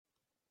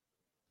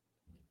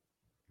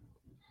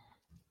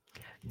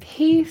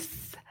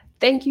Peace.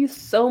 Thank you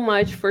so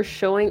much for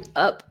showing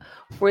up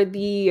for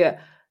the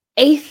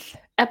eighth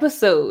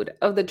episode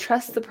of the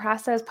Trust the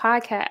Process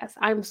podcast.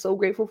 I'm so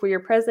grateful for your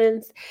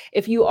presence.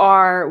 If you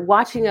are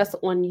watching us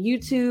on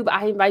YouTube,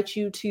 I invite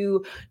you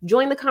to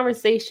join the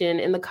conversation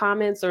in the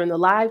comments or in the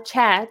live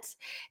chats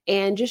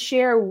and just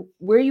share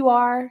where you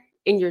are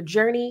in your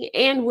journey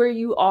and where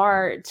you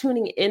are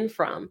tuning in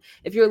from.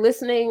 If you're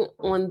listening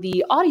on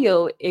the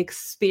audio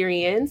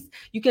experience,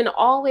 you can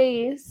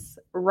always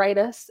write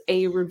us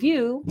a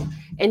review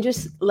and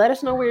just let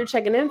us know where you're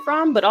checking in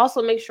from, but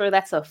also make sure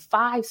that's a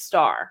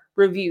 5-star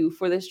review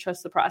for this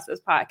Trust the Process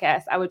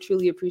podcast. I would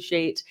truly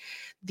appreciate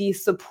the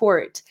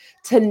support.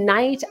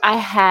 Tonight, I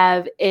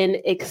have an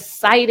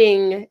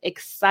exciting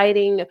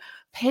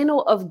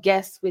panel of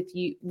guests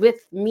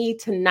with me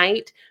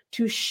tonight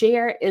to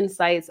share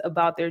insights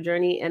about their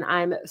journey. And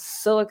I'm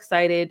so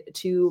excited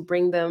to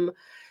bring them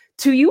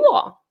to you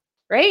all,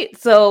 right?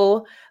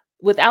 So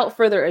without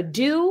further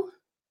ado,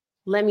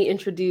 let me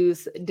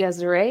introduce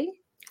Desiree.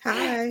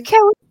 Hi.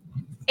 Kelly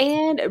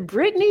and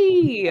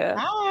Brittany.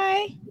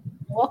 Hi.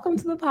 Welcome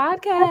to the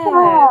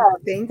podcast.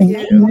 Thank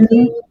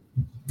you.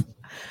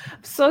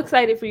 So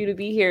excited for you to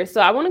be here.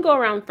 So I want to go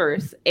around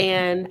first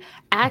and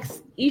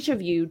ask each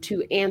of you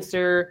to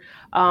answer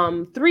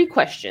 3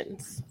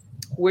 questions.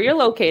 Where you're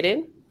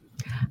located,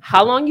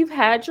 how long you've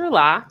had your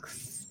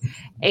locks,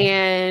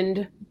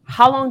 and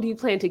how long do you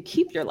plan to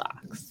keep your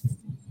locks?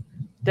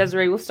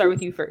 Desiree, we'll start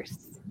with you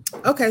first.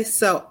 Okay,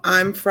 so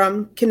I'm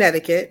from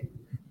Connecticut,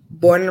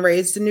 born and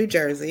raised in New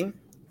Jersey.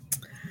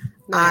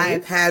 Nice.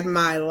 I've had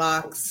my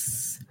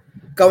locks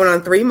going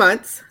on 3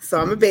 months, so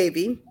I'm a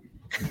baby.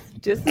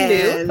 Just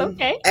new.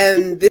 Okay.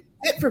 And this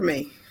is it for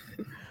me.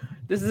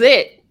 This is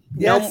it.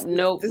 Yes,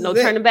 no this is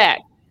turning it. back.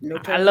 No I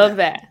turning love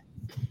back. that.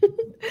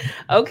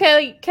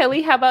 Okay,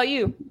 Kelly, how about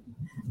you?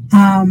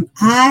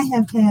 I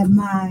have had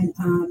mine.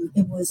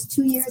 It was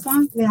 2 years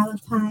on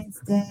Valentine's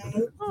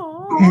Day.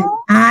 Aww. And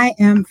I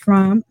am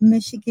from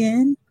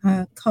Michigan,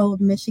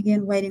 cold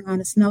Michigan, waiting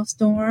on a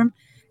snowstorm.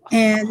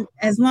 And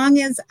as long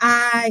as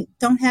I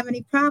don't have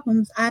any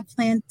problems, I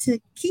plan to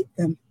keep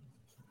them.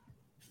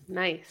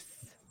 Nice.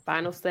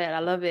 Final set. I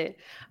love it.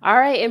 All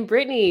right. And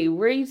Brittany,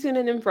 where are you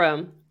tuning in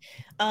from?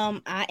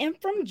 I am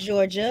from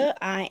Georgia.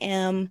 I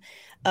am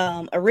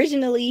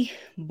originally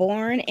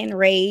born and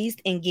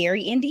raised in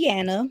Gary,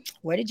 Indiana,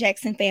 where the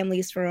Jackson family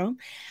is from.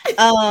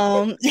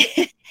 And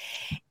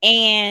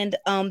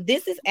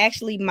this is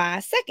actually my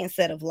second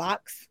set of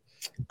locks.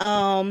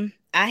 I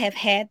have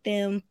had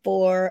them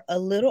for a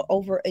little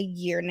over a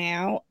year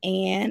now,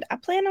 and I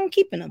plan on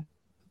keeping them.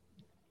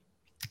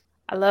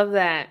 I love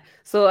that.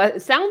 So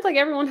it sounds like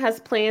everyone has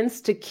plans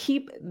to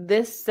keep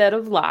this set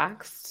of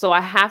locks. So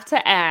I have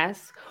to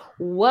ask,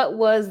 what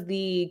was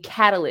the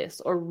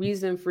catalyst or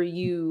reason for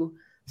you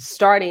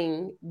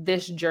starting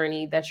this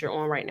journey that you're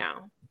on right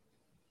now?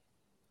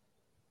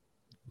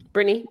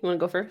 Brittany, you want to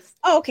go first?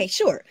 Oh, okay,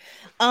 sure.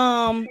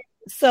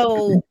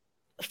 So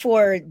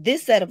for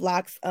this set of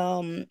locks,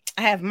 I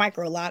have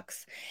micro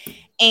locks,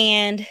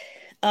 and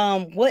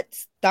what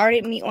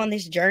started me on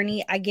this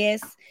journey, I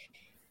guess,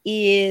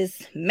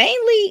 is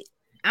mainly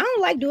I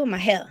don't like doing my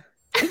hair.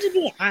 I'm just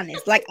being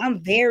honest. Like,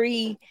 I'm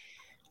very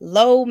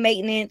low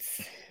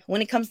maintenance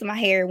when it comes to my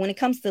hair. When it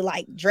comes to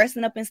like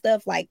dressing up and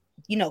stuff, like,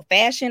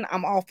 fashion,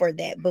 I'm all for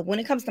that. But when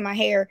it comes to my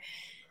hair,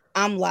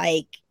 I'm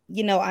like,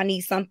 I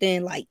need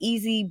something like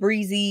easy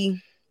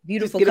breezy,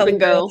 beautiful Just get up color and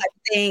go. type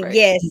thing. Right.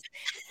 Yes.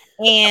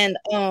 And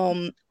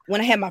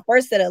when I had my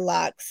first set of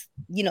locks,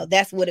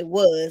 that's what it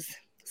was.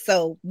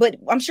 So, but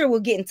I'm sure we'll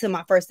get into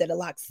my first set of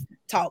locks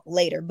talk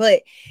later.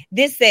 But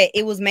this set,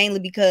 it was mainly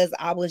because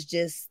I was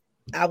just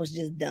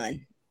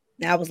done.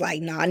 And I was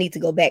like, no, I need to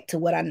go back to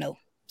what I know.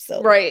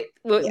 So, right.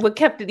 What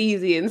kept it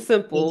easy and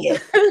simple. Yeah.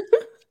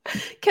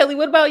 Kelly,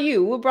 what about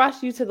you? What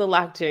brought you to the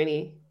lock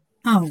journey?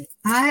 Oh,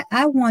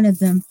 I wanted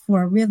them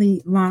for a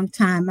really long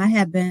time. I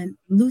had been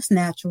loose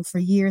natural for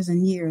years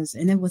and years.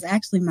 And it was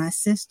actually my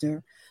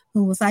sister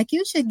who was like,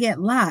 you should get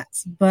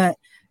locks. But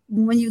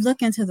when you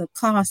look into the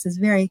cost, it's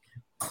very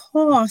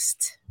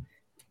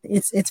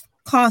it's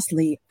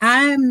costly.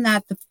 I'm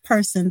not the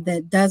person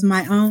that does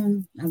my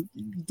own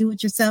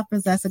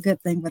do-it-yourselfers. That's a good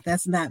thing, but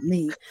that's not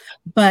me.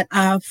 But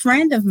a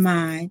friend of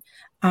mine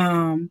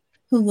who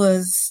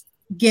was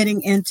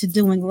getting into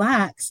doing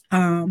locks,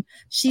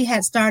 she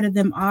had started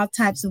them all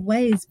types of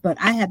ways, but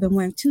I had been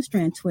wearing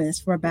 2-strand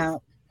twists for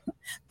about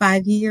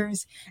 5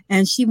 years,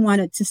 and she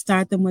wanted to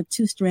start them with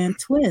 2-strand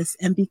twists.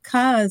 And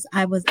because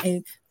I was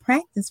a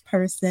practice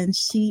person,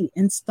 she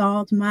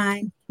installed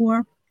mine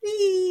for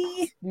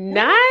free.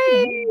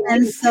 Nice.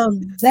 And so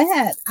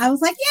that I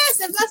was like, yes,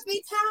 it must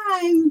be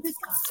time.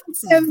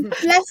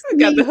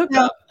 Got the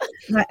hookup.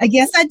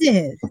 Yes, I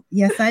did.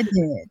 Yes, I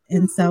did.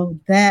 And so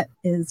that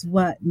is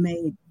what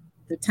made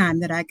the time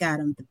that I got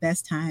them the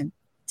best time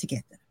to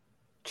get them.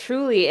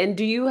 Truly. And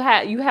do you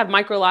have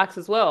micro locks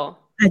as well?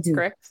 I do.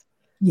 Correct?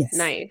 Yes.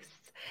 Nice.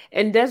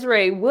 And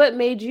Desiree, what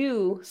made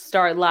you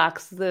start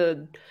locks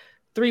the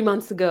 3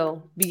 months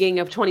ago, beginning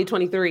of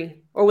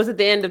 2023? Or was it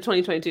the end of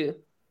 2022?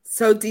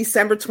 So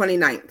December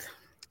 29th.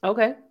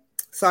 Okay.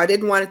 So I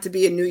didn't want it to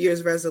be a New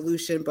Year's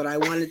resolution, but I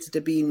wanted it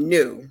to be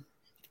new.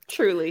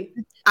 Truly.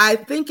 I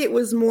think it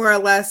was more or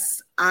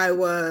less, I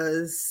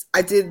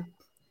did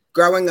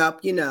growing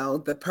up,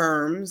 the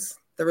perms,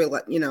 the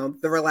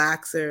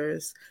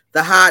relaxers,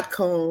 the hot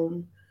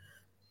comb,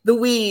 the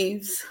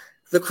weaves,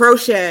 the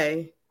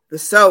crochet, the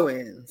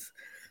sew-ins,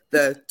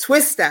 the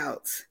twist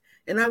outs.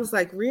 And I was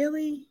like,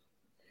 really?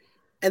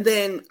 And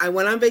then I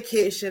went on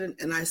vacation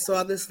and I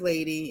saw this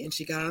lady and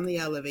she got on the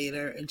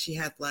elevator and she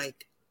had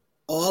like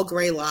all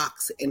gray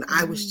locks and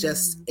I was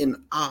just in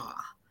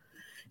awe.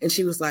 And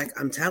she was like,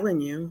 I'm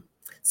telling you.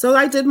 So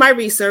I did my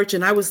research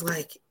and I was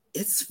like,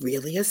 it's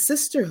really a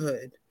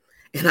sisterhood.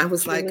 And I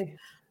was like,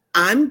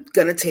 I'm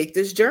going to take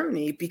this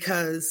journey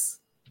because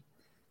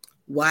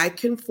why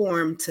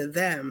conform to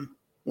them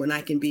when I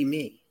can be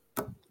me?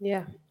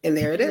 Yeah. And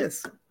there it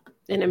is.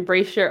 And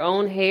embrace your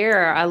own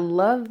hair. I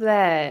love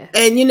that.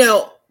 And,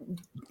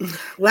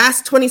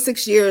 last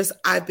 26 years,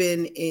 I've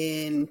been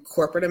in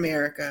corporate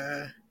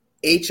America,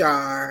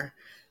 HR,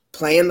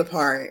 playing the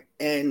part.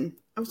 And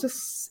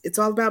it's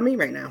all about me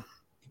right now.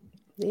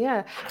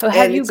 Yeah. So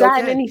have you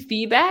gotten any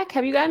feedback?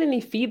 Have you gotten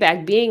any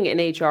feedback being in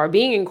HR,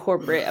 being in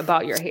corporate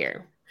about your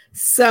hair?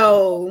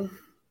 So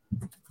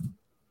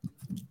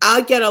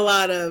I'll get a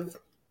lot of,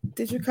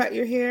 did you cut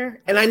your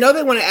hair? And I know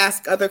they want to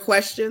ask other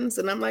questions.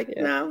 And I'm like,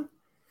 no.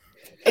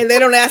 And they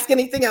don't ask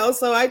anything else.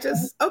 So I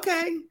just,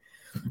 okay.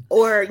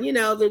 Or,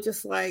 they're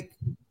just like,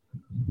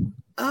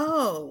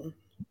 oh,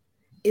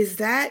 is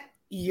that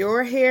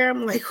your hair?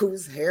 I'm like,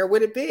 whose hair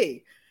would it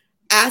be?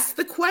 Ask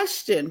the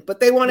question, but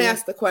they won't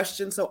ask the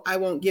question, so I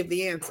won't give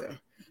the answer.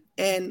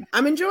 And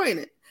I'm enjoying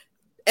it.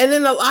 And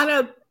then a lot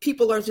of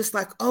people are just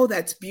like, oh,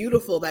 that's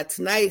beautiful. That's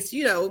nice,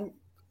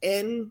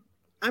 and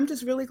I'm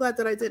just really glad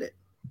that I did it.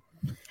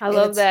 I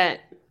love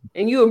that.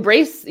 And you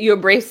embrace,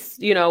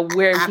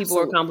 where people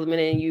are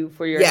complimenting you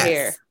for your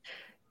hair.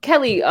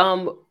 Kelly,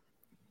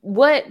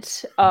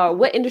 what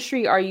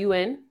industry are you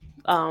in?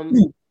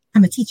 I'm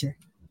a teacher.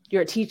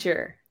 You're a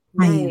teacher.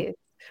 Nice.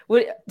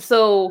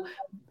 So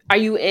are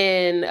you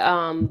in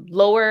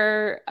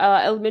lower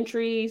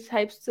elementary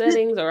type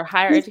settings or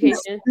higher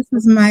education? This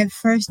is my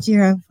first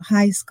year of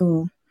high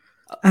school.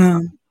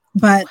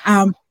 But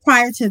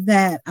prior to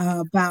that,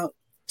 about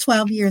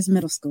 12 years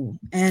middle school.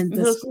 And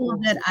the school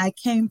that I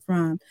came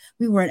from,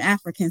 we were an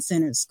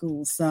African-centered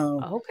school.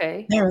 So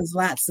there was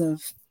lots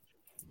of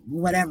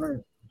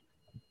whatever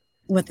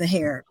with the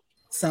hair.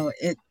 So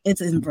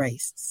it's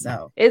embraced.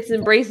 So it's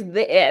embraced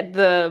at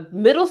the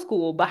middle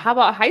school, but how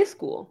about high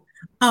school?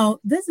 Oh,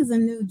 this is a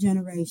new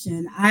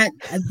generation.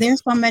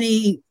 There's so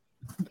many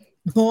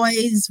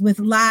boys with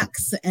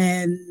locks,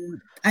 and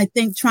I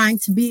think trying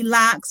to be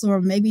locks, or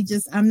maybe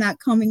just I'm not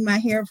combing my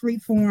hair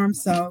freeform,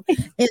 so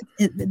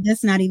it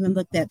does not even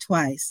looked at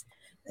twice.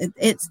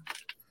 It's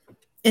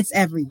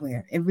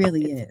everywhere. It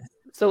really is.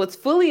 So it's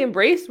fully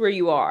embraced where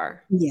you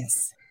are.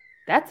 Yes,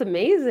 that's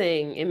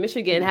amazing. In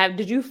Michigan,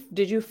 did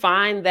you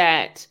find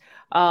that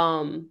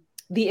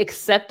the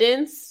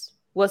acceptance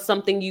was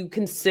something you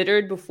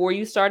considered before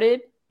you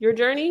started your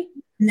journey?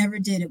 Never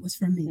did. It was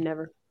for me.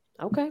 Never.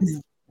 Okay.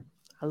 No.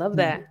 I love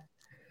that.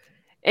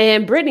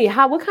 And Brittany,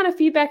 what kind of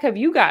feedback have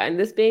you gotten?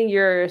 This being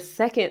your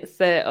second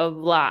set of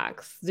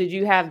locks, did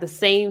you have the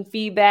same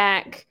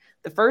feedback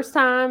the first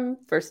time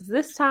versus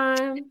this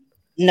time?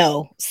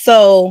 No.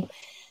 So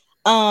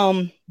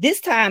this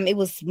time it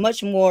was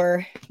much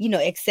more,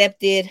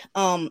 accepted.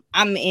 I'm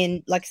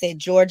in, like I said,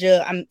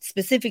 Georgia. I'm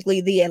specifically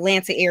the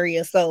Atlanta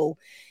area. So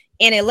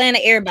in Atlanta,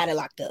 everybody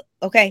locked up.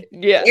 Okay.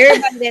 Yeah.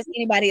 Everybody that's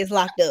anybody is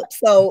locked up.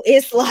 So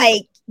it's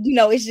like,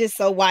 it's just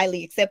so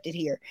widely accepted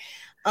here.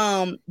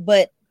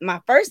 But my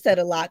first set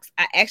of locks,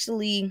 I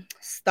actually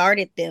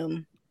started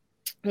them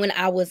when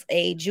I was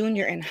a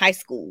junior in high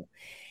school.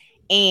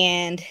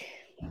 And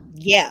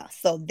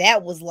so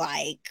that was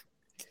like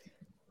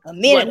a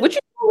minute. What you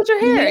do with your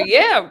hair?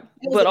 Yeah.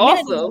 But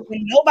also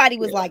when nobody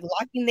was like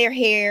locking their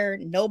hair.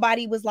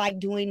 Nobody was like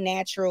doing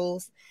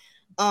naturals.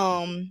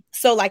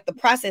 So like the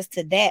process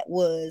to that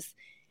was,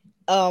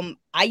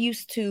 I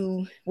used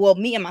to,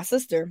 me and my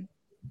sister,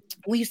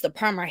 we used to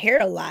perm our hair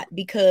a lot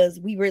because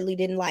we really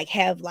didn't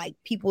have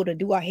people to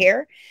do our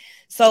hair.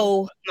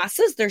 So my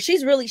sister,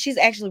 she's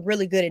actually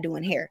really good at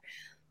doing hair,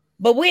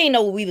 but we ain't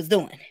know what we was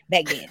doing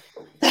back then.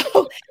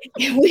 So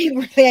we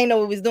really ain't know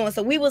what we was doing.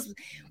 So we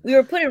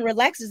were putting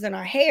relaxers in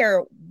our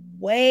hair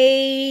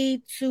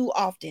way too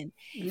often.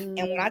 And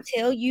when I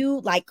tell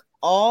you,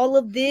 all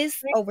of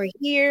this over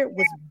here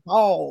was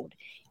bald.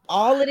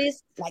 All of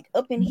this,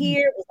 up in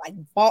here, was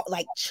bald,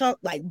 chunk,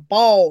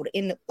 bald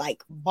in the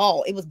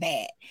bald. It was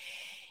bad.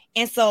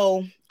 And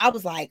so I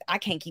was like, I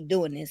can't keep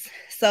doing this.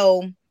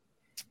 So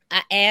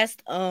I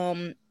asked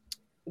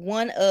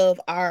one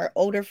of our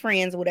older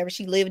friends or whatever.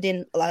 She lived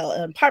in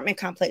an apartment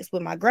complex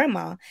with my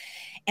grandma.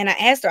 And I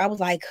asked her, I was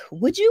like,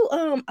 would you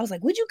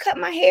cut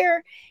my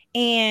hair?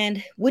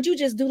 And would you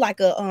just do a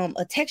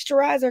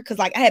texturizer? Cause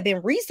I had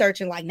been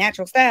researching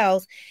natural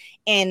styles,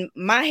 and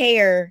my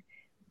hair,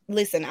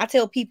 listen, I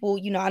tell people,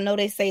 I know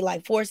they say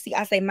 4C,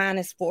 I say mine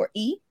is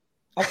 4E.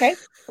 Okay.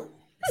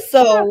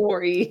 So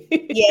Corey.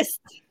 yes,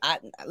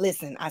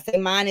 listen, I say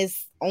mine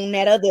is on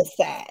that other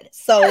side.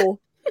 So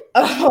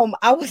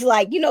I was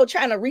like,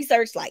 trying to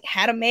research like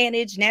how to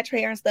manage natural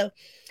hair and stuff.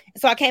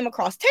 So I came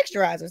across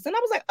texturizers and I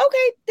was like,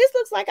 okay, this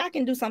looks like I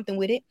can do something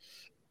with it.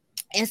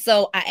 And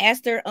so I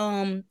asked her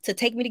to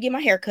take me to get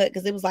my hair cut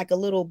because it was like a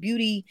little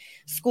beauty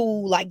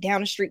school like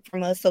down the street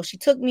from us. So she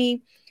took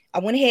me. I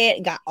went ahead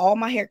and got all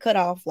my hair cut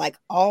off, like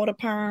all the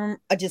perm,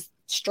 just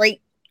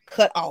straight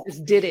cut off.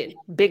 Just did it.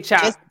 Big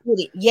chop. Just did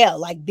it. Yeah,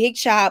 like big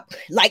chop.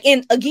 Like,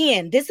 and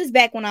again, this is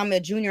back when I'm a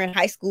junior in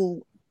high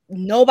school.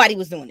 Nobody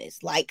was doing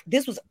this. Like,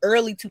 this was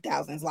early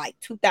 2000s, like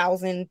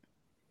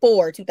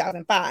 2004,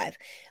 2005.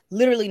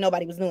 Literally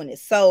nobody was doing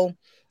this. So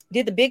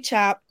did the big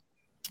chop.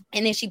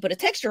 And then she put a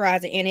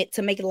texturizer in it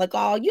to make it look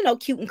all,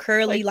 cute and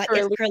curly, like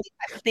curly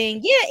type of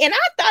thing. Yeah. And I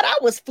thought I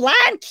was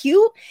flying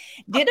cute.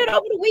 Did it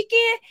over the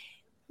weekend.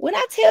 When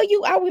I tell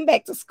you I went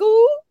back to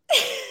school,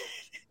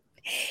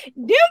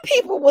 them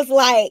people was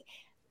like,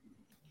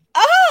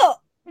 oh,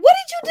 what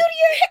did you do to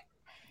your hair?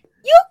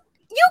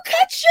 You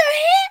cut your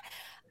hair?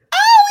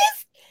 Oh,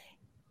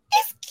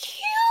 it's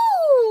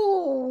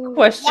cute.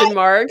 Question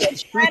mark.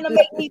 Trying to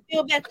make me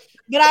feel better.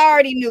 But I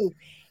already knew.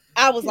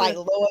 I was like,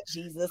 Lord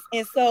Jesus.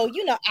 And so,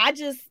 I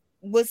just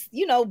was,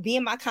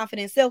 being my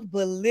confident self,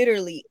 but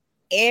literally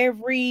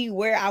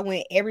everywhere I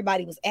went,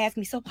 everybody was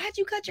asking me, so why'd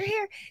you cut your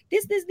hair?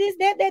 This,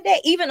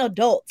 that. Even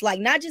adults, like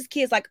not just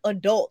kids, like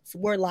adults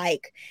were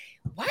like,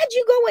 why'd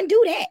you go and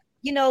do that?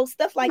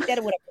 Stuff like that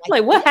or whatever.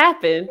 Like what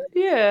happened?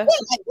 Yeah.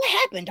 Like what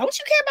happened? Don't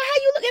you care about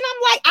how you look? And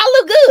I'm like, I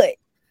look good.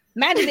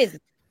 Mind your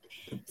business.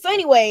 So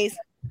anyways,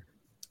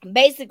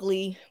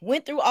 basically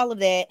went through all of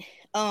that.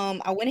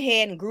 I went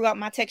ahead and grew out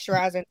my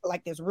texturizer into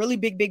like this really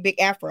big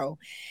afro.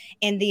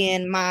 And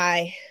then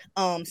my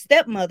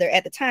stepmother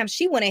at the time,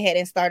 she went ahead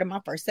and started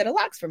my first set of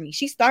locks for me.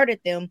 She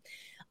started them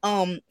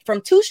from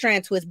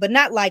 2-strand twists, but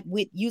not like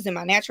with using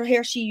my natural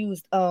hair. She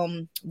used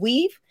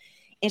weave,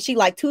 and she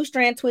like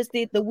 2-strand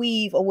twisted the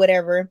weave or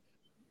whatever.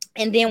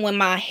 And then when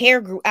my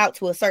hair grew out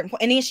to a certain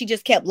point, and then she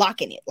just kept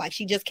locking it. Like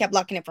she just kept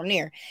locking it from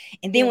there.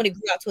 And then when it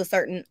grew out to a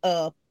certain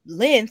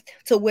length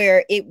to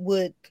where it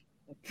would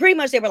pretty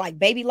much, they were like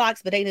baby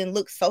locks, but they didn't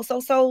look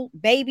so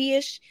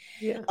babyish.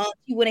 Yeah.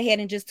 She went ahead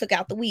and just took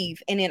out the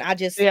weave, and then I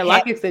just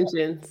lock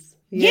extensions.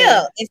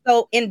 Yeah.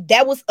 And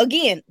that was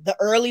again the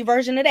early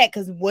version of that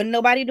because wasn't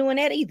nobody doing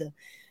that either.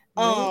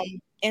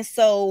 And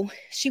so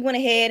she went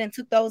ahead and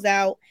took those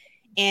out,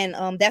 and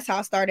that's how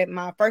I started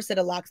my first set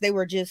of locks. They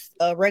were just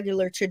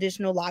regular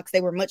traditional locks.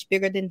 They were much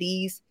bigger than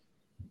these.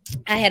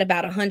 I had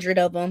about 100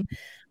 of them.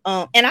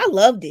 And I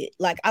loved it.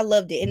 Like I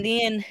loved it. And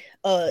then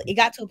it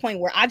got to a point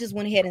where I just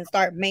went ahead and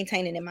started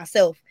maintaining it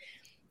myself.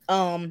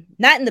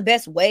 Not in the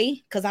best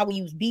way, because I would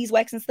use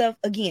beeswax and stuff.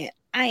 Again,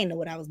 I didn't know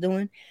what I was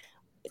doing.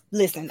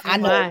 Listen, I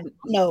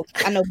know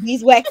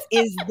beeswax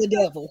is the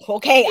devil.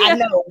 Okay, I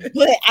know,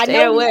 but I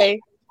know now,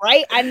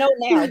 right? I know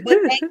now. But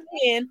back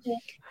then,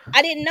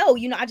 I didn't know.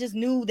 I just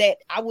knew that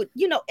I would,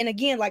 and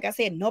again, like I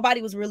said,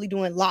 nobody was really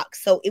doing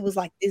locks. So it was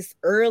like this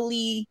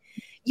early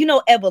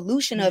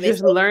evolution of just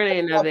it. So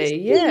learning of it.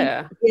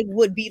 Yeah. It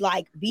would be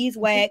like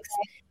beeswax.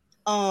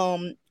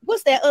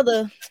 What's that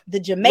other, the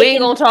Jamaican? We ain't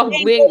gonna talk.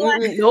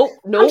 Nope.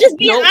 I'm just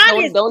being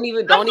honest. Don't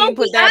even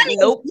put that. Honest.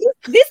 Nope.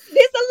 This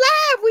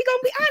alive. We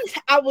gonna be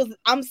honest.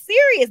 I'm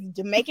serious.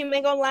 Jamaican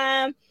mango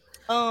lime.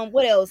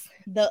 What else?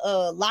 The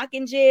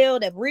locking gel,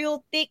 the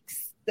real thick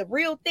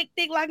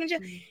locking gel.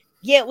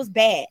 Yeah, it was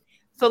bad.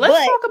 So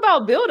let's talk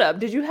about buildup.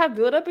 Did you have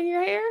buildup in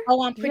your hair?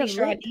 Oh, I'm pretty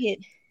sure I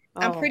did.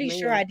 I'm pretty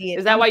sure I did.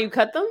 Is that why you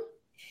cut them?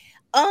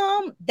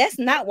 That's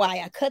not why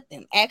I cut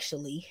them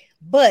actually,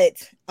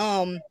 but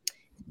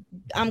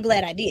I'm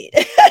glad I did.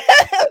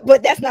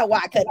 But that's not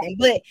why I cut them.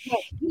 But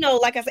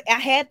like I said, I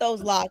had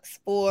those locks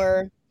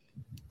for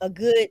a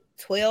good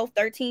 12,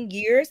 13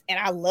 years, and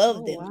I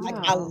loved them. Wow. Like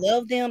I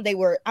love them. They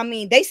were,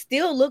 they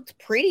still looked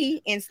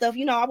pretty and stuff.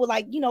 I would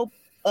like,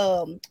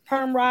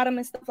 perm rod them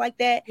and stuff like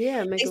that.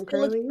 Yeah, make them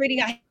curly. Looked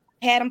pretty. I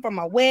had them for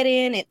my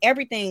wedding and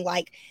everything.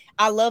 Like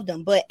I loved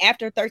them. But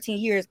after 13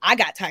 years, I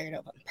got tired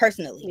of them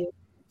personally. Yeah.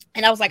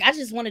 And I was like, I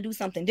just want to do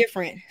something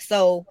different.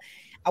 So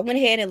I went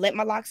ahead and let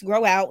my locks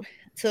grow out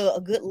to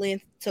a good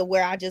length to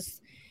where I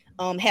just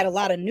had a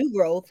lot of new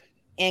growth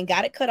and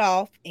got it cut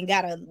off and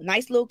got a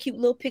nice little cute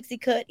little pixie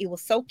cut. It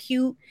was so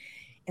cute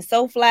and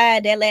so fly.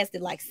 That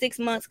lasted like 6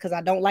 months because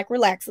I don't like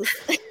relaxers.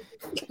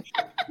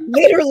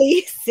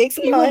 Literally 6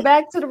 months. You went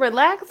back to the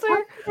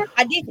relaxer?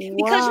 I did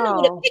because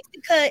with a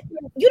pixie cut,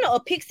 a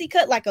pixie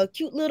cut like a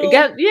cute little.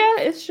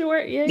 It's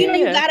short. Yeah,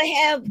 you gotta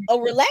have a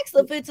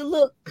relaxer for it to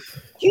look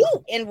cute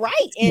and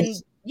right, and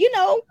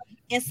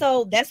and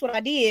so that's what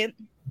I did.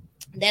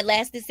 That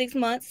lasted 6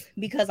 months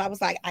because I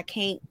was like, I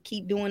can't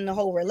keep doing the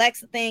whole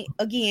relaxer thing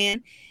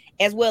again,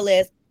 as well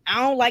as I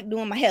don't like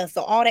doing my hair.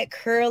 So all that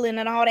curling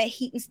and all that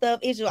heat and stuff,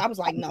 I was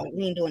like, no,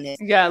 we ain't doing this.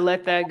 You gotta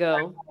let that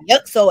go.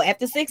 Yep. So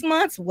after 6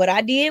 months, what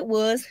I did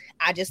was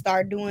I just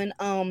started doing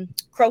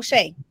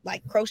crochet,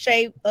 like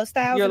crochet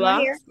styles Your in my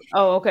locks? hair.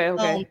 Oh, okay.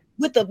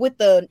 With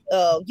the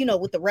you know,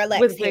 with the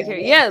relaxed With big hair. hair.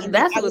 Yeah, And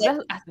that's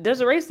what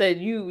Desiree said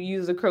you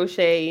use a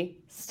crochet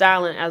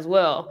styling as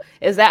well.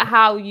 Is that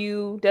how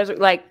you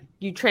like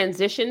you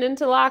transitioned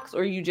into locks,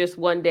 or you just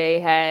one day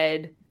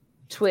had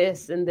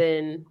twists and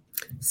then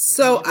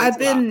So I've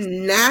been locks?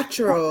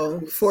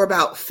 natural for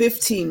about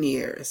 15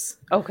 years.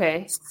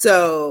 Okay.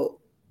 So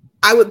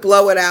I would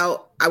blow it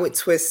out. I would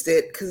twist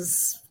it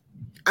because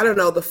I don't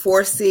know, the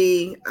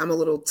 4C, I'm a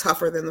little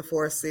tougher than the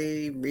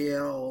 4C,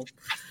 real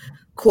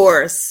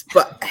coarse,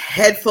 but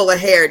head full of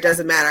hair. It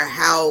doesn't matter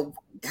how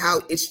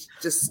it's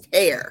just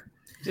hair.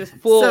 Just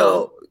full.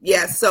 So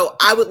yeah, so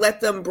I would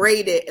let them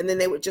braid it and then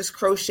they would just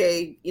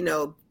crochet, you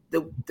know,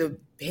 the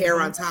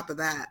hair on top of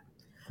that.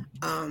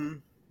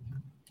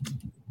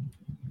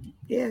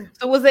 Yeah.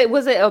 So was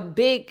it a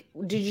big,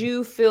 did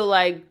you feel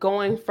like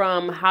going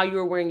from how you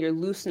were wearing your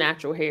loose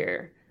natural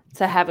hair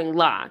to having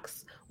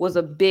locks was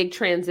a big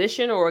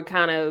transition, or it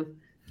kind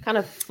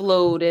of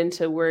flowed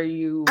into where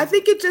you I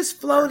think it just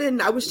flowed in.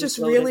 I was just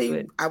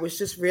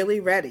really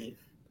ready.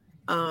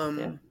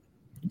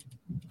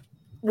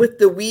 With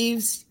the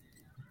weaves,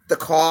 the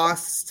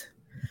cost,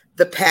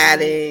 the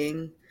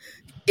padding,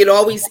 it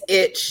always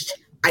itched.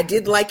 I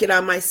did like it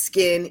on my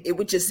skin. It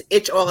would just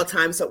itch all the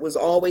time. So it was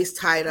always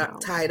tied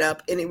up.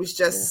 And it was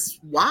just,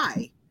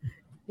 why?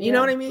 You know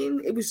what I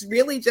mean? It was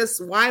really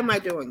just, why am I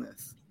doing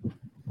this?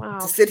 Wow.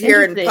 To sit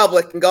here in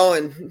public and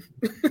going.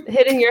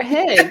 Hitting your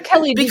head.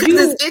 Kelly, because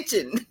it's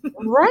itching.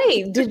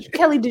 Right.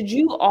 Kelly, did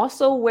you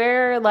also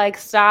wear like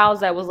styles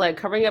that was like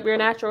covering up your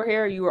natural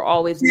hair? Or you were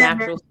always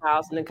natural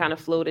styles and then kind of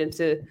flowed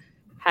into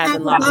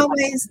having locks? I was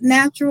always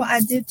natural.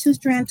 I did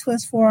 2-strand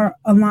twists for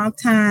a long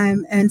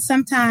time. And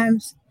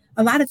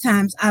a lot of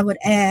times I would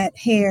add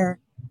hair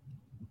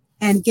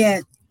and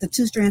get the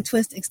 2-strand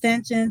twist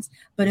extensions,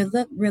 but it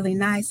looked really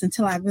nice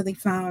until I really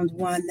found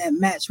one that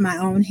matched my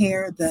own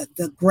hair,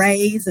 the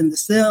grays and the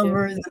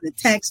silvers and the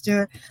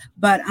texture.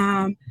 But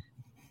I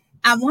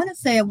want to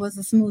say it was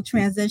a smooth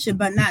transition,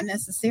 but not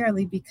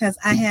necessarily, because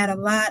I had a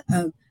lot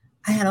of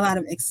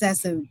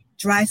excessive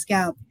dry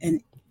scalp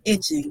and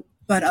itching.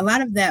 But a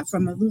lot of that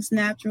from a loose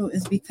natural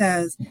is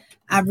because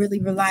I really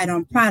relied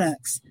on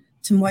products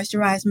to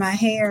moisturize my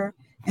hair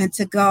and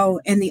to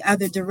go in the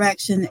other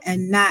direction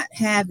and not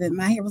have it.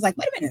 My hair was like,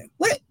 wait a minute,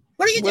 what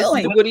are you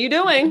doing? What are you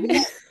doing?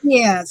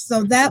 Yeah,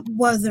 so that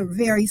wasn't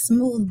very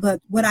smooth. But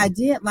what I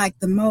did like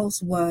the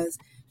most was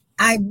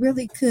I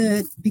really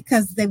could,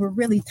 because they were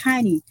really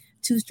tiny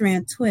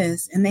 2-strand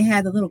twists and they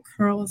had the little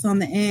curls on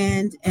the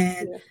end.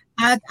 And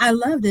I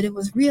loved it. It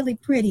was really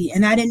pretty.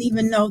 And I didn't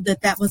even know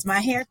that was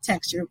my hair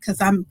texture, because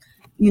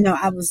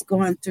I was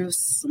going through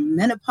some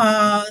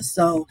menopause,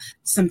 so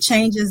some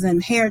changes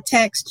in hair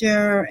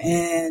texture.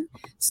 And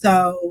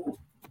so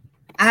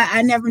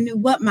I never knew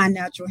what my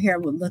natural hair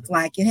would look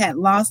like. It had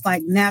lost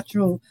like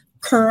natural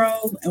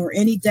curl or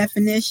any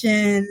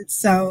definition.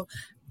 So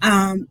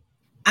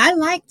I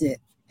liked it.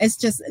 It's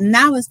just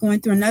now it's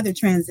going through another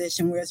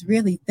transition where it's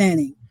really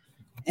thinning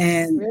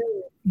and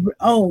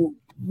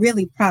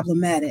really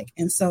problematic.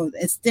 And so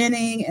it's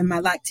thinning, and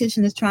my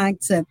loctician is trying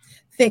to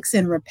fix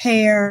and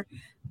repair.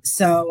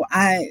 So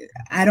I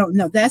don't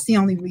know. That's the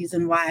only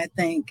reason why I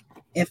think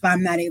if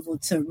I'm not able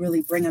to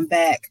really bring them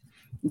back,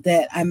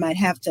 that I might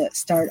have to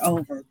start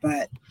over.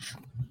 But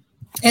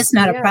it's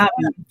not a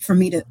problem for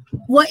me to.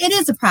 Well, it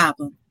is a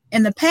problem.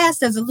 In the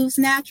past, as a loose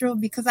natural,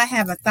 because I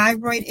have a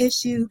thyroid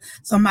issue,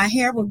 so my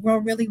hair would grow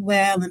really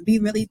well and be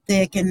really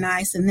thick and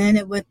nice, and then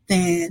it would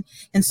thin,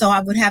 and so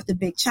I would have to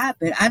big chop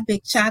it. I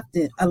big chopped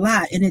it a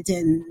lot, and it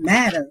didn't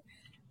matter.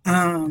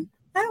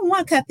 I don't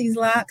want to cut these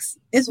locks.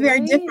 It's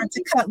very different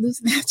to cut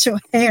loose natural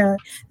hair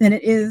than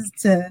it is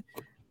to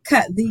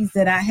cut these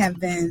that I have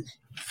been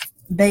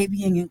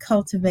babying and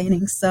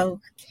cultivating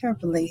so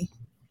carefully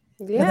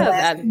for the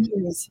last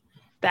years.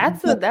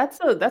 That's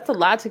a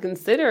lot to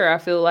consider. I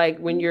feel like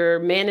when you're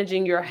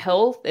managing your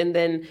health, and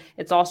then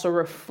it's also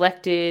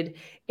reflected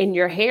in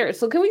your hair.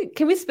 So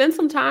can we spend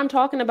some time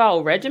talking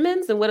about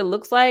regimens and what it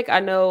looks like? I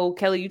know,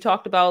 Kelly, you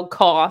talked about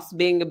cost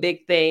being a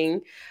big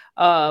thing.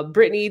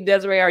 Brittany,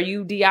 Desiree, are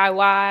you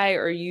DIY,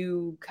 or are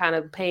you kind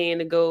of paying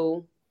to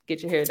go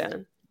get your hair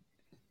done?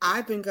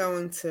 I've been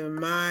going to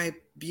my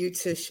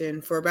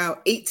beautician for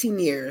about 18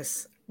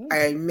 years.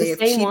 I may have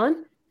cheated.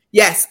 One?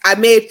 Yes, I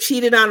may have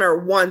cheated on her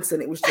once,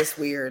 and it was just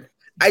weird.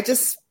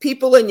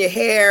 People in your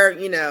hair,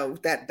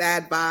 that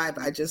bad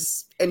vibe.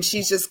 And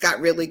she's just got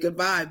really good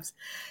vibes.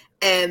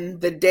 And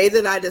the day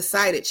that I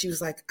decided, she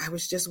was like, I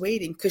was just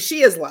waiting, because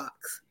she has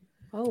locks.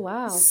 Oh,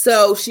 wow.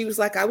 So she was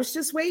like, I was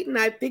just waiting.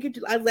 I figured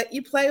I'd let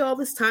you play all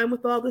this time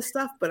with all this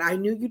stuff, but I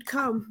knew you'd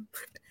come.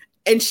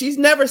 And she's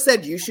never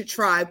said you should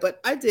try, but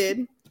I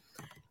did.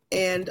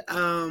 And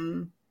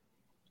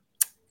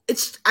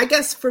I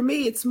guess for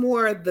me, it's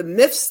more the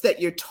myths that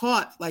you're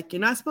taught. Like, you're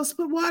not supposed to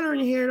put water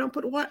in your hair. Don't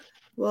put water.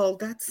 Well,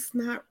 that's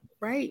not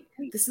right?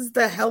 This is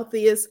the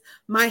healthiest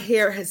my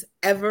hair has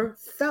ever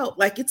felt.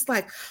 Like, it's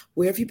like,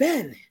 where have you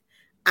been?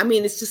 I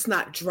mean, it's just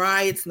not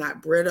dry. It's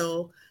not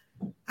brittle.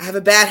 I have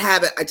a bad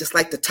habit. I just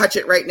like to touch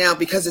it right now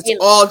because it's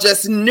all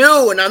just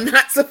new and I'm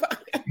not supposed.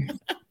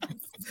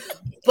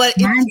 But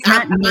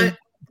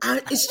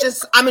it's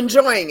just, I'm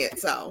enjoying it.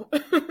 So.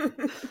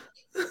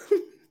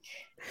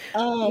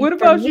 What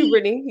about you,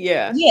 Brittany?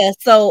 Yeah.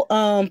 So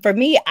for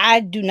me, I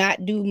do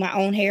not do my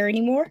own hair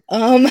anymore.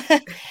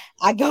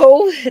 I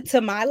go to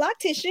my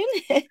loctician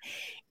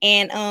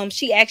and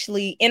she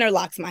actually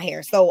interlocks my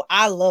hair. So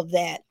I love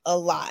that a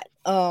lot.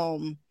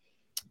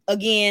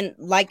 Again,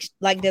 like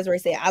Desiree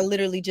said, I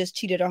literally just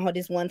cheated on her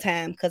this one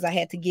time because I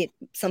had to get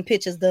some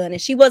pictures done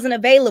and she wasn't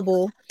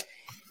available.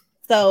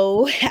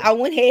 So I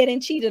went ahead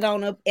and cheated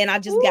on her and I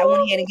just went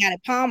ahead and got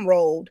it palm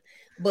rolled.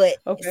 But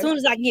as soon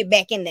as I can get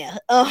back in there,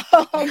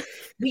 but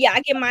yeah,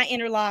 I get my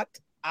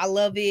interlocked. I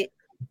love it.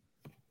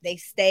 They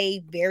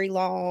stay very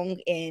long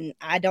and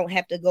I don't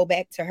have to go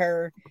back to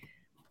her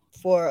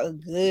for a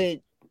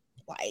good,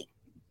 like,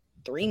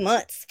 3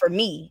 months for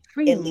me.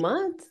 3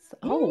 months?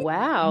 Oh,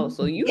 wow.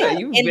 So you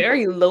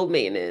very low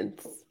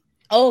maintenance.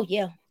 Oh,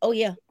 yeah.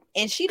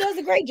 And she does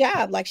a great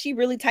job. Like, she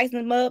really tightens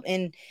them up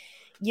and,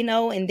 you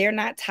know, and they're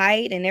not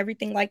tight and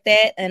everything like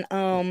that.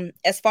 And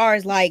as far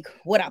as like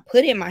what I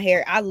put in my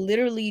hair, I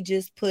literally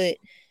just put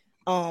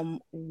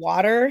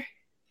water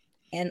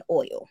and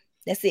oil.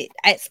 That's it.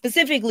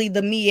 Specifically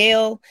the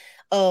Miel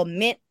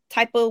mint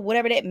type of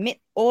whatever that mint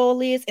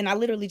oil is, and I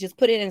literally just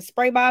put it in a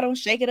spray bottle,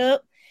 shake it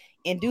up,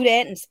 and do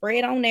that and spray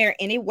it on there,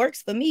 and it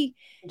works for me.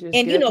 Just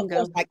and you know, of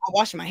course, like I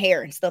wash my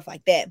hair and stuff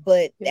like that,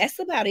 but that's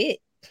about it.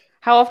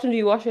 How often do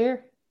you wash your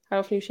hair? How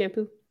often do you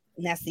shampoo?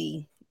 Now,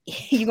 see,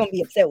 you're gonna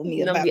be upset with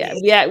me about this.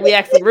 Yeah, we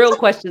ask the real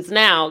questions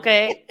now,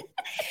 okay?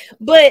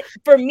 But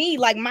for me,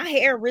 like my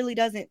hair really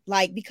doesn't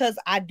like because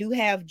I do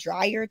have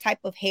drier type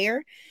of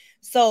hair.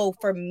 So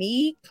for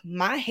me,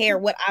 my hair,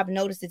 what I've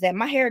noticed is that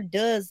my hair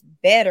does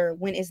better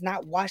when it's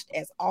not washed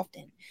as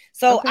often.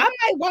 So I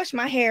might wash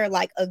my hair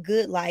like a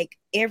good, like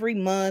every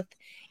month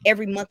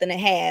and a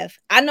half.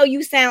 I know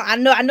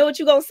I know what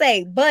you're going to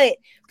say, but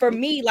for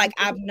me, like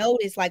I've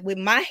noticed like with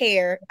my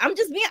hair, I'm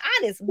just being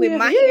honest with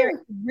my hair,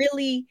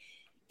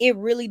 it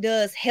really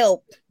does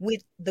help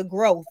with the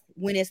growth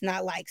when it's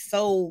not like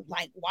so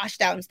like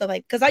washed out and stuff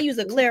like, because I use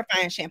a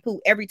clarifying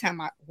shampoo every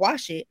time I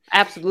wash it.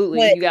 Absolutely.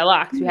 But, you got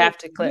locks. You have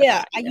to clarify.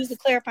 Yeah, I use a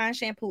clarifying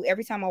shampoo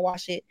every time I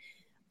wash it.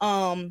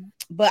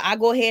 But I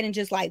go ahead and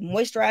just like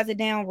moisturize it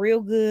down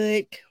real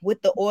good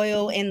with the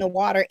oil and the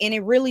water. And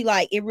it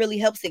really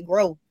helps it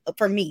grow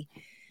for me.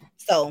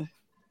 So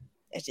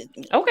that's just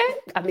me. Okay.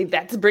 I mean,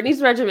 that's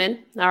Brittany's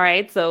regimen. All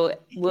right. So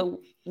what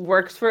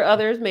works for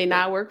others may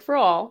not work for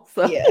all.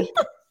 So yeah.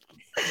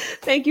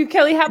 Thank you,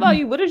 Kelly. How about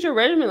you? What does your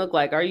regimen look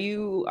like? Are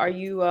you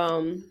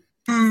going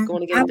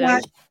to get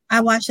done?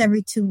 I wash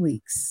every 2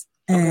 weeks.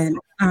 And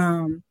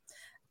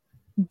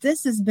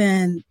this has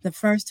been the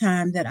first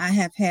time that I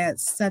have had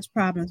such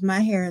problems.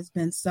 My hair has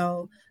been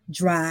so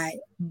dry,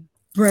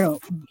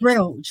 brittle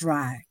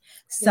dry.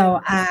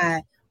 So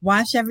I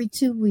wash every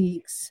 2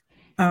 weeks.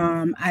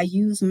 I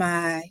use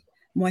my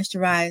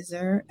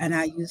moisturizer and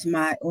I use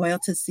my oil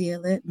to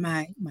seal it,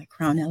 my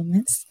Crown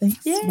Elements things.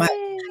 My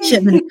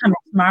shipment is coming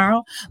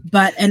tomorrow.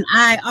 And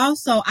I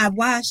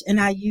wash and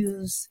I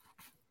use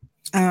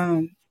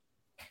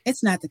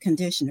it's not the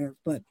conditioner,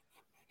 but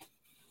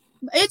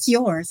it's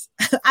yours.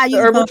 I use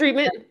herbal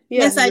treatment.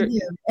 Yes, I do.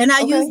 And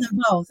I use them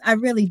both. I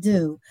really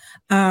do.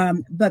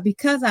 But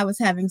because I was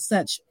having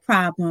such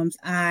problems,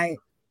 I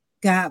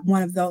got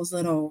one of those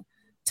little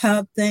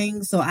tub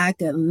things so I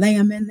could lay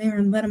them in there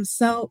and let them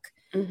soak.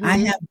 Mm-hmm. I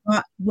have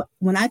bought,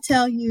 when I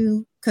tell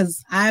you,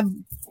 because I've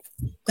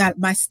got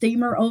my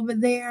steamer over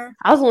there.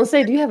 I was going to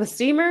say, do you have a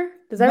steamer?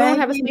 Does everyone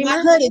have a steamer?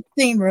 My hooded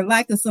steamer,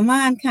 like the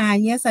salon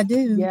kind. Yes, I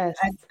do. Yes,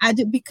 I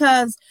do,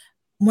 because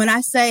when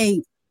I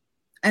say,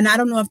 and I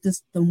don't know if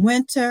this the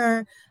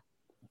winter,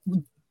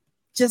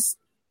 just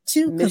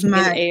too, because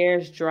my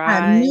air's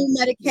dry. New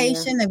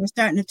medication, they were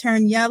starting to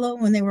turn yellow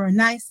when they were a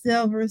nice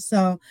silver.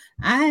 So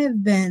I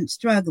have been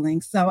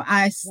struggling. So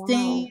I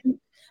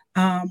steam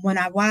when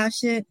I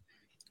wash it,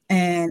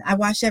 and I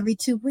wash every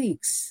 2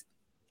 weeks.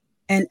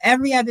 And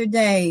every other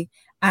day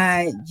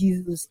I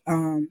use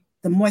the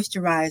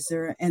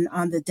moisturizer, and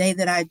on the day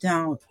that I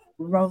don't,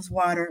 rose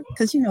water,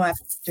 because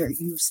after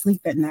you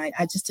sleep at night,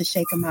 I just to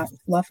shake them out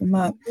and fluff them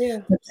up.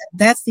 But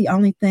that's the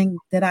only thing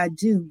that I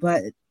do.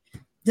 But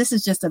this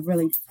is just a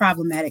really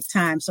problematic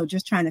time, so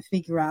just trying to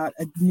figure out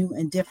a new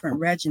and different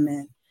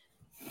regimen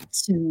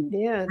to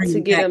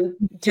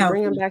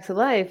bring them back to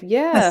life.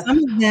 Yeah, some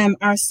of them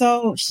are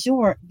so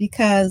short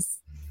because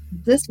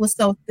this was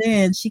so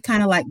thin. She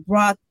kind of like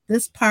brought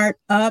this part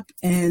up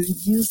and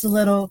used a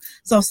little.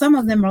 So some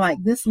of them are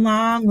like this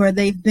long, where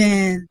they've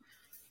been,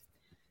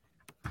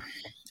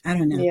 I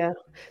don't know. Yeah.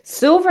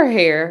 Silver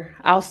hair,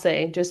 I'll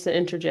say, just to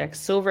interject,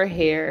 silver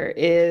hair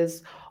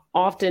is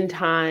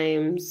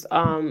oftentimes,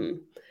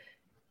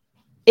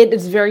 it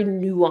is very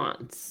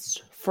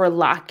nuanced for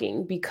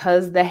locking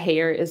because the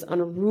hair is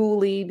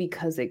unruly,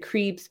 because it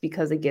creeps,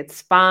 because it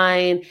gets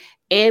fine,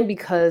 and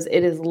because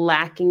it is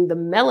lacking the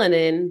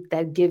melanin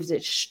that gives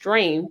it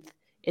strength.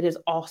 It is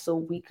also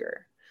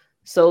weaker.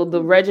 So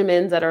the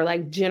regimens that are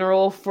like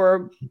general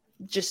for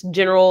just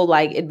general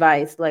like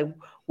advice, like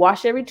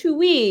wash every 2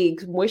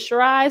 weeks,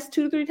 moisturize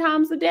 2 to 3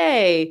 times a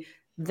day,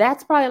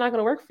 that's probably not going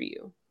to work for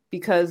you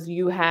because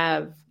you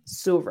have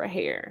silver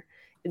hair.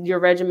 Your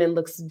regimen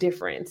looks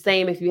different.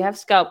 Same if you have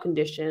scalp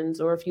conditions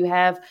or if you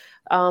have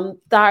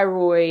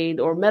thyroid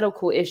or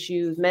medical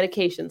issues,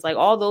 medications, like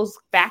all those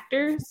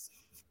factors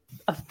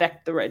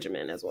affect the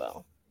regimen as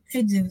well.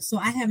 I do. So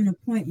I have an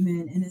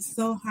appointment and it's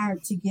so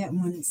hard to get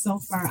one. It's so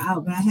far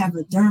out, but I have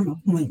a derm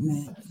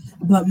appointment.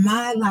 But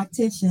my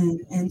loctician,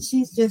 and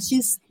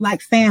she's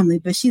like family,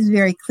 but she's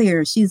very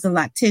clear. She's a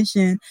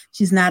loctician.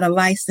 She's not a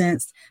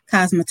licensed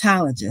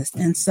cosmetologist.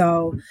 And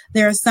so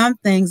there are some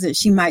things that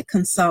she might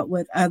consult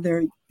with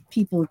other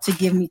people to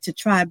give me to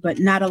try, but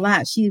not a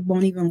lot. She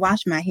won't even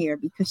wash my hair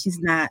because she's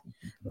not,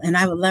 and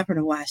I would love her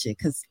to wash it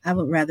because I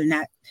would rather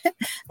not.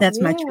 That's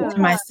my treat to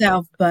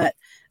myself. But,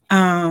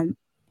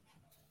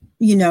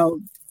 you know,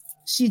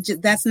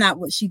 that's not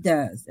what she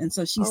does. And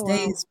so she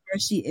stays where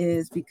she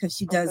is because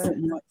she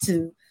doesn't want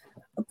to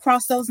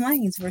cross those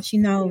lanes where she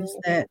knows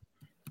that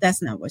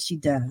that's not what she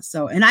does.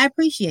 So, and I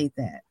appreciate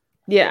that.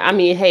 Yeah, I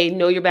mean, hey,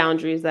 know your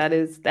boundaries. That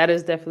is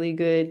definitely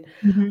good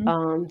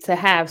to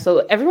have.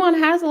 So everyone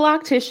has a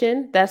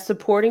loctician that's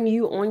supporting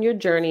you on your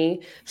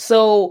journey.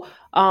 So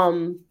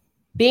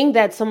being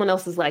that someone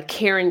else is like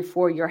caring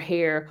for your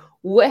hair,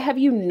 what have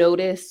you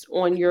noticed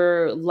on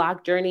your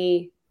lock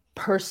journey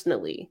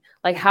personally?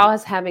 Like how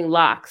has having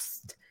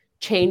locks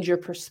changed your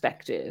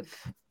perspective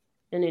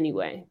in any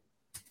way?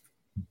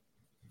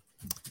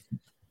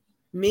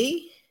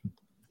 Me?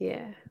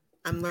 Yeah.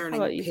 I'm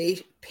learning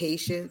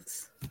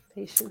patience.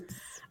 Patience.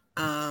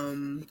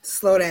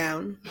 Slow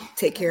down,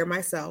 take care of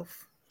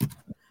myself.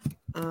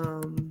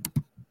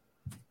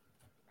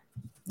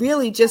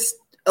 Really just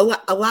a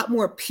lot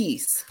more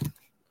peace.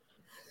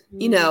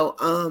 You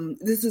know,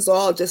 this is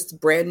all just a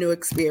brand new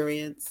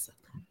experience.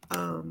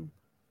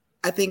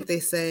 I think they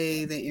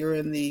say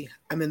that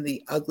I'm in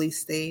the ugly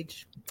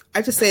stage.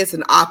 I just say it's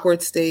an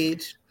awkward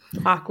stage.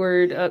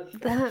 Awkward.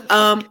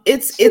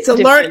 It's a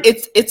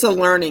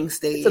learning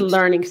stage. It's a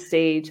learning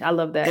stage. I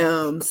love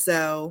that.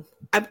 So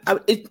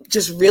it's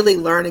just really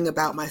learning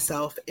about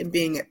myself and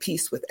being at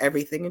peace with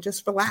everything and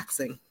just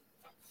relaxing.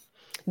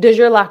 Does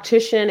your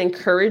loctician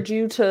encourage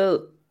you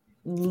to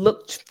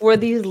look for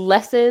these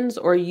lessons,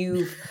 or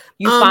you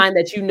find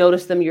that you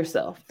notice them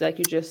yourself? Like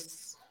you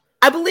just.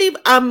 I believe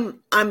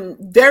I'm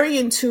very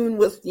in tune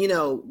with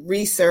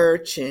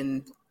research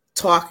and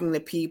talking to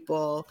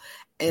people.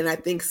 And I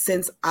think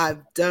since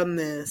I've done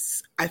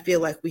this, I feel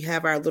like we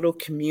have our little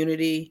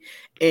community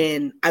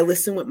and I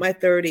listen with my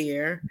third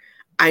ear.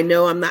 I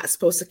know I'm not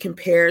supposed to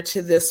compare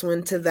to this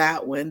one, to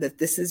that one, that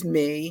this is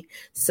me.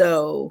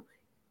 So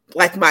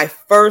like my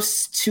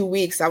first 2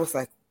 weeks, I was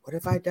like, what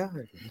have I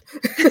done?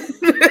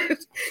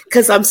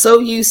 Because I'm so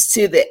used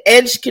to the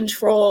edge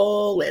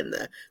control and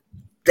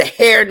the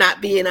hair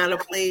not being out of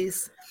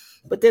place.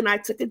 But then I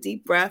took a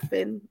deep breath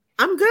and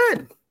I'm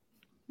good.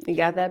 You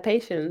got that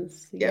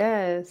patience. Yep.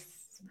 Yes.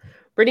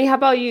 Brittany, how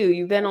about you?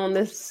 You've been on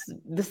this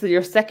is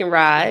your second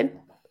ride.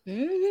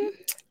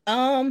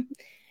 Mm-hmm.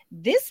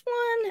 This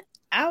one,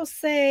 I'll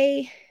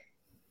say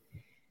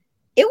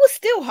it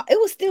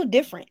was still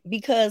different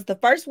because the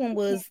first one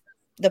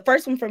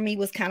for me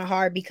was kind of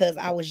hard because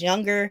I was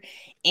younger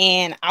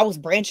and I was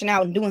branching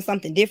out and doing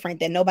something different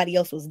that nobody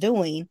else was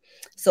doing.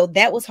 So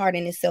that was hard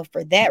in itself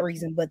for that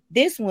reason. But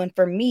this one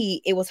for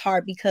me, it was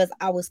hard because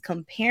I was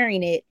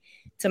comparing it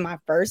to my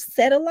first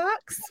set of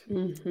locks.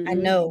 Mm-hmm. I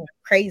know,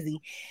 crazy.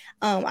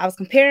 I was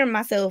comparing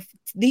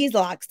these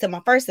locks to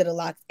my first set of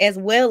locks, as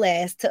well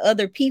as to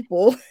other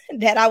people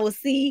that I would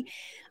see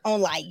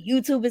on like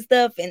YouTube and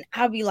stuff. And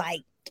I'll be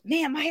like,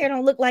 man, my hair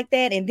don't look like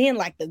that. And then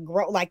like the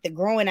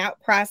growing out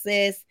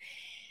process.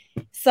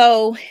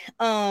 So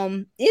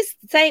it's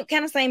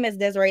same as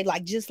Desiree,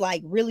 like just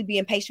like really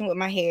being patient with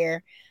my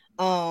hair.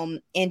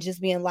 And just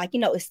being like,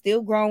 it's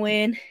still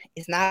growing.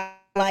 It's not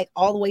like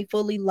all the way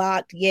fully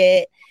locked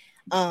yet.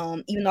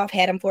 Even though I've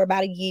had them for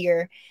about a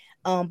year.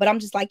 But I'm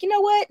just like, you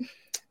know what?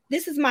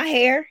 This is my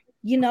hair.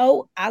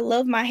 I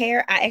love my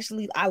hair.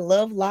 I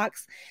love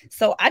locks.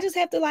 So I just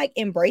have to like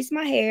embrace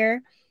my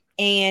hair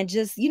and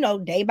just,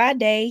 day by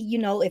day,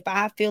 if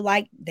I feel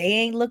like they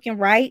ain't looking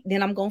right,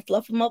 then I'm going to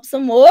fluff them up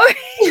some more,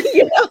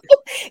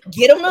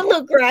 get them to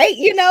look right,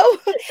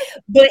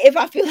 but if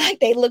I feel like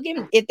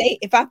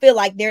if I feel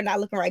like they're not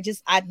looking right,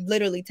 I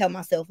literally tell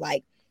myself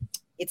like,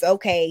 it's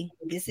okay.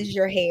 This is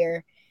your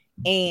hair.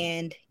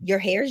 And your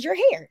hair is your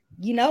hair,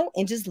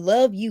 and just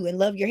love you and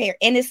love your hair.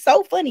 And it's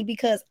so funny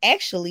because I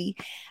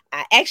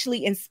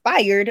actually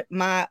inspired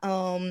my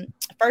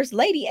first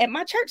lady at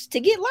my church to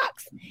get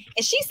locks.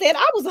 And she said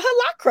I was her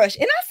lock crush.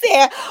 And I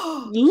said,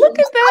 look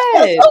at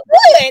that. So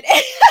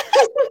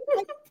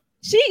good.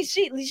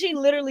 She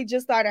literally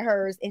just started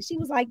hers, and she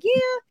was like,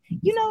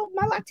 "Yeah,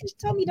 my lock teacher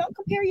told me don't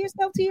compare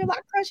yourself to your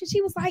lock crush." And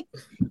she was like,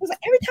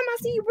 "Every time I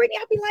see you, Brittany,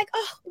 I'll be like,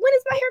 oh, when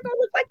is my hair gonna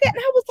look like that?"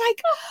 And I was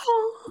like,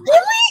 "Oh,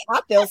 really?"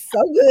 I felt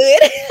so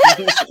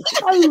good.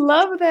 I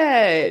love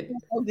that.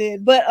 So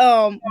good,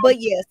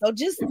 but yeah. So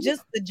just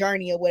the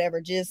journey or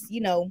whatever. Just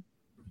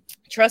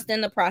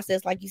trusting the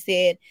process, like you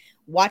said,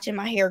 watching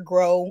my hair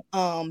grow,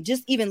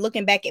 just even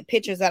looking back at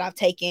pictures that I've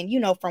taken,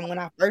 from when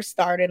I first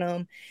started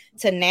them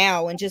to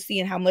now, and just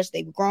seeing how much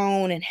they've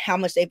grown and how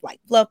much they've like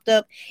fluffed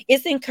up.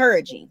 It's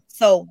encouraging.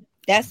 So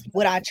that's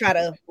what I try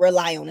to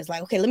rely on. It's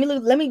like, okay, let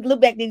me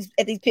look back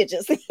at these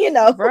pictures,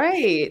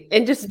 Right.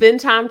 And just spend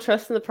time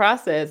trusting the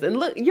process. And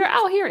look, you're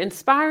out here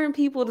inspiring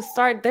people to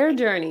start their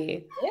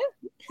journey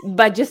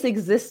by just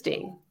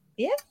existing.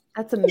 Yeah.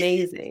 That's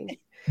amazing.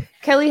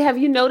 Kelly, have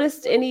you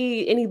noticed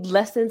any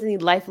lessons, any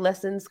life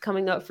lessons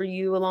coming up for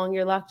you along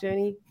your lock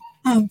journey?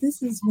 Oh,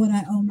 this is what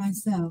I owe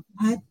myself.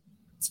 I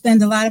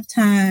spend a lot of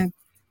time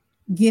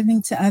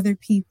giving to other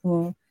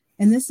people,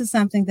 and this is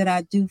something that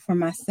I do for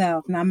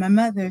myself. Now, my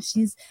mother,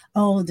 she's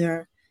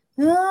older.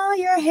 Oh,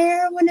 your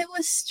hair when it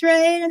was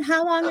straight, and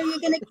how long are you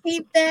going to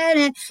keep that?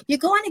 And you're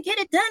going to get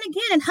it done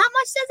again, and how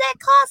much does that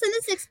cost? And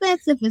it's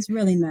expensive. It's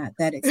really not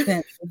that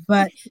expensive,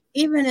 but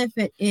even if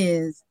it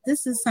is,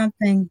 this is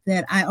something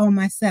that I owe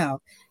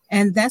myself.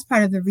 And that's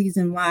part of the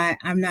reason why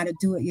I'm not a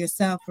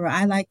do-it-yourselfer.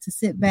 I like to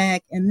sit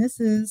back, and this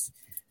is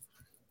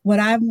what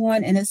I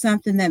want, and it's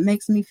something that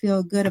makes me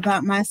feel good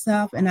about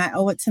myself, and I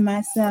owe it to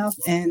myself.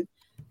 And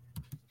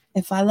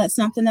if I let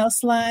something else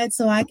slide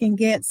so I can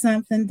get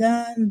something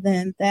done,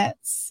 then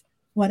that's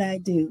what I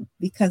do,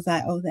 because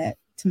I owe that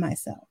to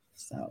myself.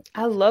 So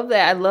I love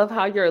that. I love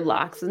how your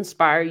locks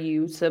inspire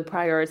you to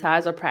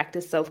prioritize or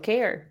practice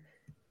self-care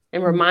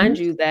and remind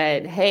you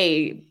that,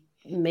 hey,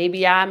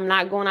 maybe I'm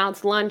not going out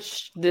to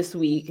lunch this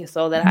week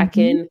so that I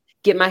can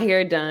get my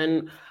hair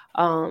done,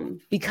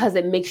 because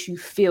it makes you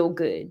feel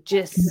good.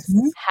 Just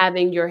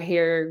having your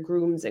hair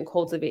groomed and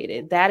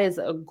cultivated. That is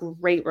a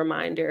great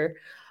reminder.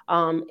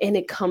 And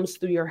it comes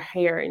through your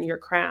hair and your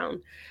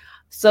crown.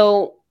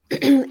 So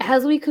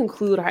as we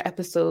conclude our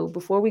episode,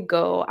 before we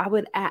go, I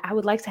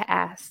would like to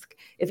ask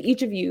if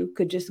each of you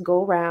could just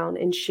go around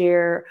and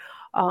share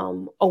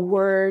a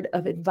word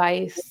of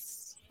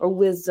advice or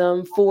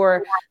wisdom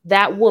for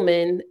that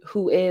woman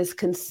who is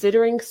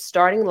considering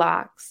starting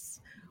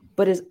locks,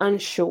 but is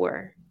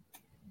unsure.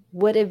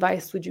 What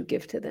advice would you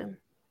give to them?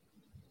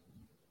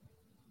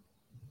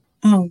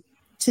 Oh,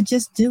 to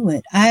just do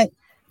it. I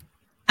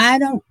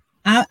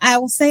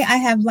will say I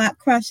have lock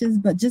crushes,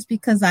 but just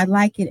because I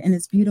like it and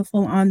it's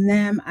beautiful on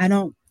them,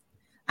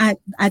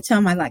 I tell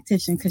my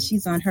loctician, because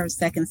she's on her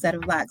second set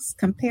of locks,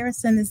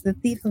 comparison is the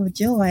thief of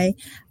joy.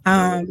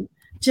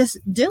 Just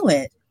do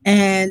it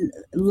and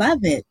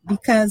love it,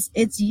 because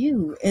it's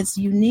you. It's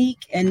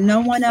unique, and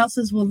no one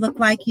else's will look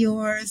like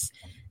yours.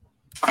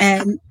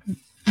 And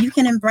you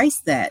can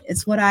embrace that.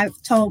 It's what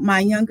I've told my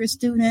younger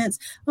students.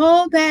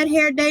 Oh, bad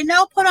hair day.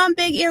 No, put on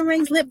big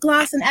earrings, lip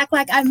gloss, and act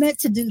like I meant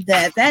to do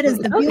that. That is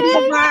the beauty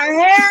of our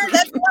hair.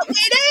 That's what we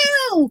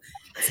do.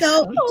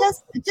 So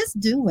just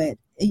do it.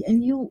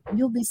 And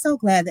you'll be so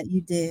glad that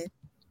you did.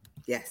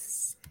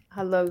 Yes.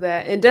 I love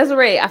that. And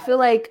Desiree, I feel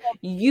like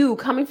you,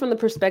 coming from the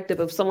perspective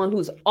of someone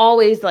who's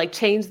always like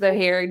changed their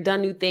hair, done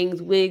new things,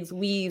 wigs,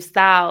 weaves,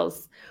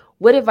 styles,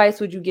 what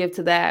advice would you give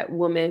to that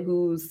woman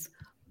who's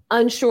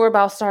unsure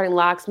about starting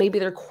locks? Maybe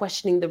they're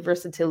questioning the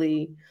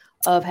versatility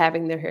of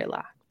having their hair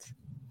locked.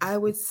 I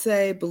would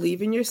say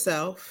believe in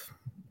yourself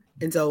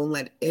and don't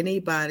let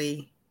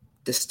anybody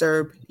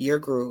disturb your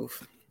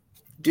groove.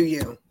 Do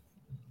you?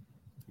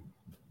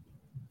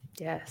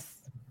 Yes.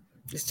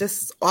 It's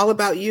just all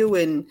about you.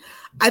 And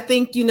I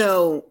think,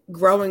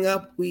 growing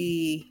up,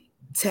 we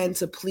tend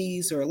to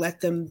please or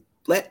let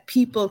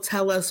people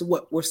tell us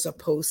what we're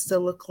supposed to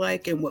look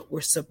like and what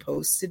we're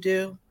supposed to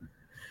do.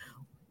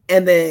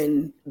 And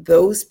then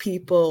those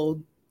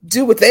people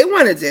do what they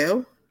want to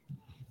do.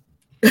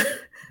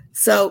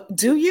 So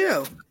do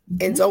you,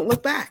 and don't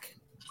look back.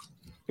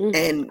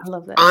 And I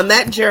love that. On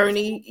that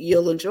journey,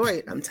 you'll enjoy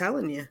it. I'm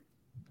telling you.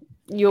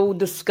 You'll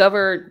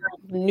discover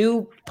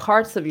new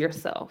parts of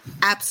yourself.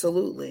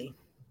 Absolutely.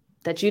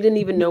 That you didn't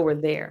even know were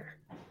there.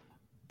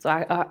 So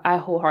I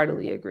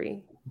wholeheartedly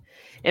agree.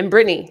 And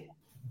Brittany,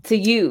 to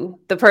you,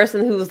 the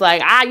person who's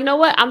like, you know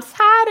what? I'm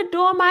tired of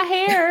doing my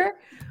hair,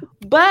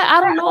 but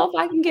I don't know if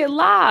I can get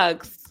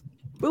locks.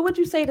 What would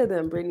you say to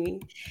them,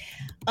 Brittany?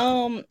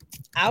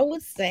 I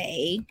would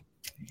say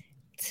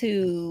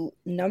to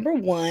number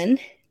one,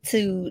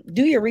 to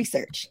do your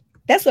research.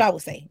 That's what I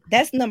would say.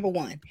 That's number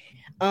one.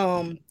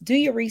 Do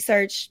your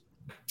research.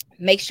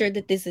 Make sure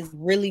that this is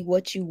really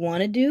what you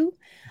want to do.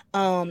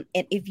 And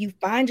if you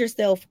find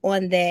yourself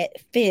on that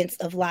fence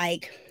of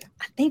like,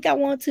 I think I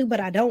want to,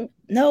 but I don't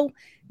know,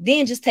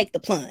 then just take the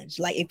plunge.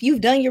 Like if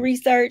you've done your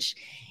research,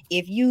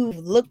 if you've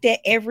looked at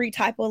every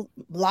type of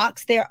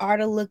locks there are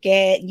to look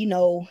at,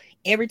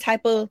 every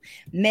type of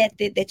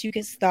method that you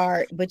can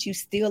start, but you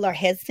still are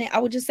hesitant, I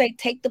would just say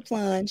take the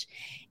plunge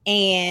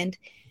and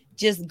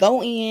just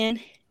go in,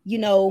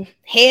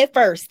 head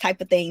first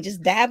type of thing.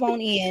 Just dive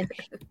on in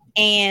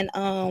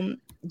and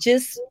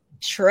just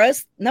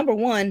trust. Number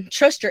one,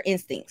 trust your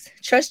instincts,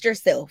 trust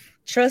yourself,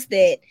 trust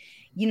that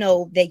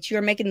that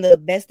you're making the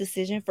best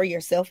decision for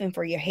yourself and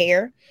for your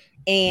hair.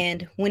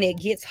 And when it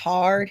gets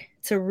hard,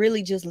 to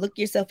really just look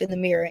yourself in the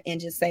mirror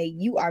and just say,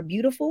 you are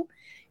beautiful,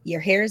 your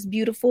hair is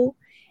beautiful,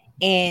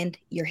 and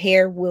your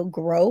hair will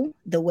grow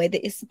the way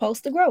that it's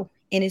supposed to grow.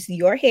 And it's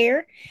your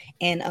hair.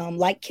 And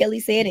like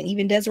Kelly said, and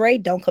even Desiree,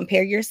 don't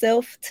compare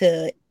yourself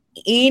to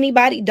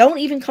anybody. Don't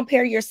even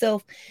compare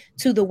yourself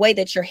to the way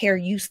that your hair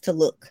used to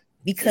look,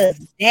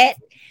 because that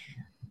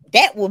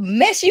will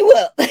mess you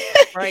up.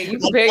 Right. You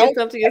compare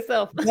yourself to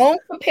yourself.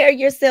 Don't compare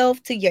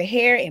yourself to your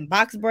hair in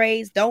box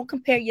braids. Don't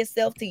compare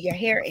yourself to your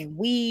hair in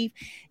weave.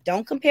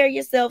 Don't compare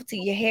yourself to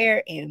your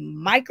hair in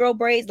micro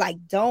braids. Like,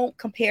 don't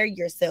compare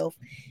yourself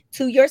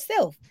to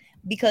yourself,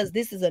 because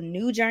this is a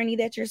new journey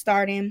that you're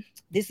starting.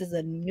 This is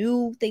a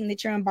new thing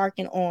that you're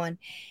embarking on.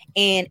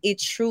 And it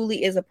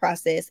truly is a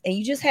process. And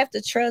you just have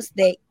to trust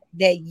that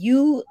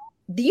you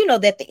know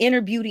that the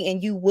inner beauty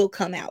in you will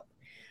come out.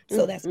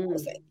 So that's what I'll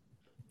say.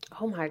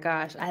 Oh my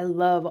gosh, I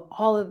love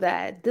all of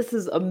that. This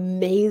is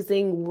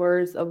amazing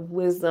words of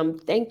wisdom.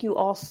 Thank you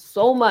all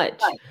so much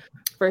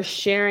for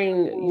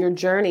sharing your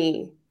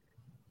journey,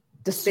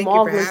 the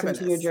small glimpse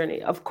into your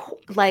journey. Of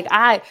course,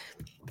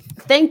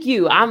 thank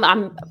you.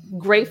 I'm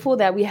grateful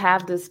that we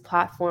have this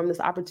platform,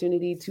 this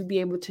opportunity to be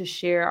able to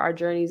share our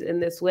journeys in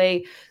this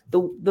way. The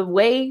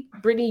way,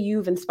 Brittany,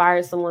 you've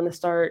inspired someone to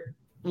start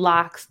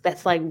Locs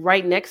that's like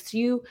right next to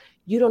you.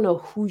 You don't know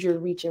who you're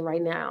reaching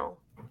right now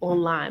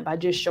online by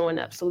just showing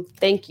up. So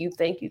thank you.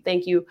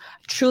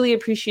 Truly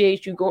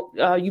appreciate you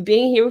you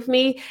being here with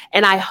me,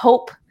 and I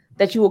hope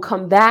that you will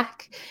come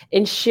back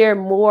and share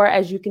more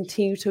as you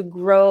continue to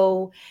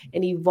grow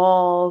and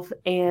evolve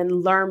and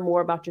learn more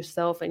about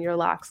yourself and your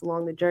Locs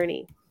along the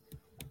journey.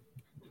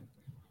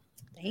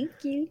 Thank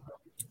you.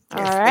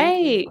 All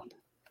right.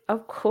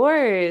 Of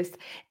course.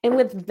 And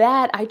with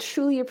that, I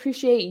truly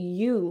appreciate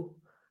you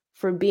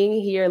for being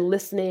here,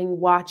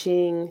 listening,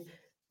 watching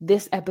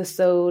this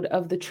episode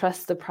of the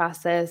Trust the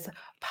Process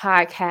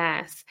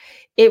podcast.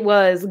 It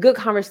was good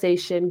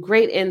conversation,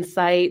 great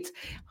insight.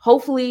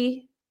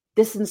 Hopefully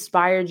this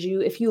inspired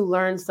you. If you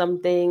learned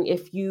something,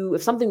 if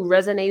something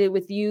resonated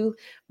with you,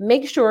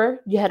 make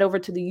sure you head over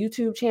to the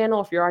YouTube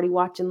channel. If you're already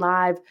watching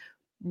live,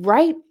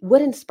 write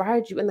what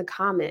inspired you in the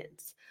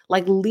comments.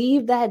 Like,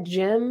 leave that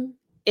gem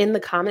in the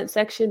comment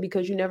section,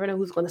 because you never know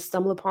who's going to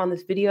stumble upon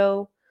this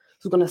video,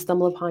 who's going to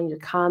stumble upon your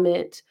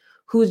comment,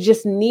 who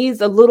just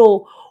needs a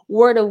little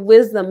word of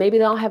wisdom. Maybe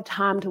they don't have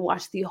time to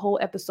watch the whole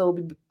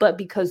episode, but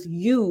because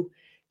you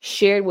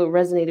shared what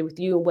resonated with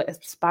you and what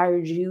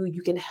inspired you,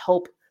 you can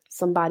help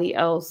somebody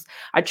else.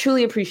 I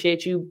truly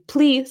appreciate you.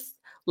 Please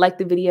like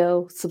the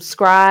video,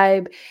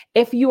 subscribe.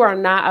 If you are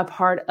not a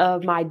part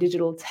of my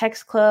digital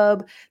text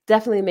club,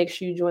 definitely make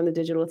sure you join the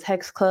digital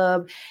text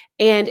club.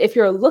 And if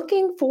you're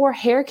looking for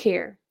hair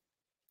care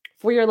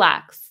for your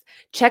Locs,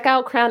 check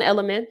out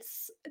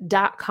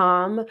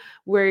crownelements.com,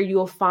 where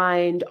you'll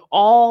find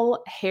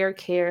all hair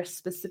care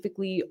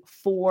specifically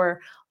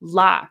for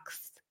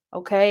Locs.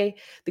 Okay.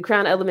 The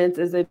Crown Elements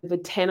is a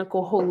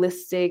botanical,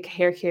 holistic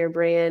hair care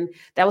brand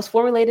that was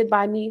formulated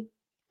by me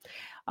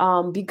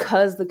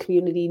because the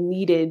community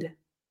needed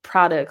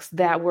products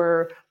that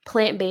were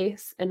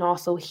plant-based and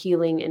also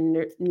healing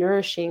and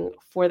nourishing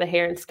for the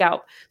hair and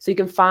scalp. So you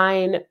can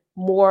find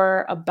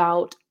more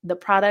about the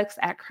products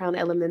at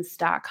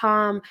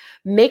crownelements.com.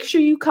 Make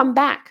sure you come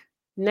back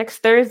next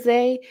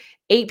Thursday,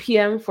 8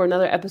 p.m. for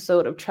another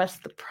episode of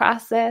Trust the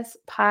Process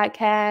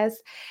podcast.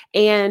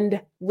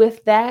 And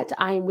with that,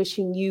 I am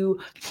wishing you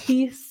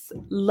peace,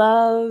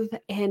 love,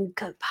 and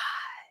good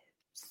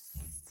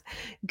vibes.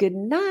 Good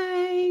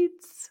night.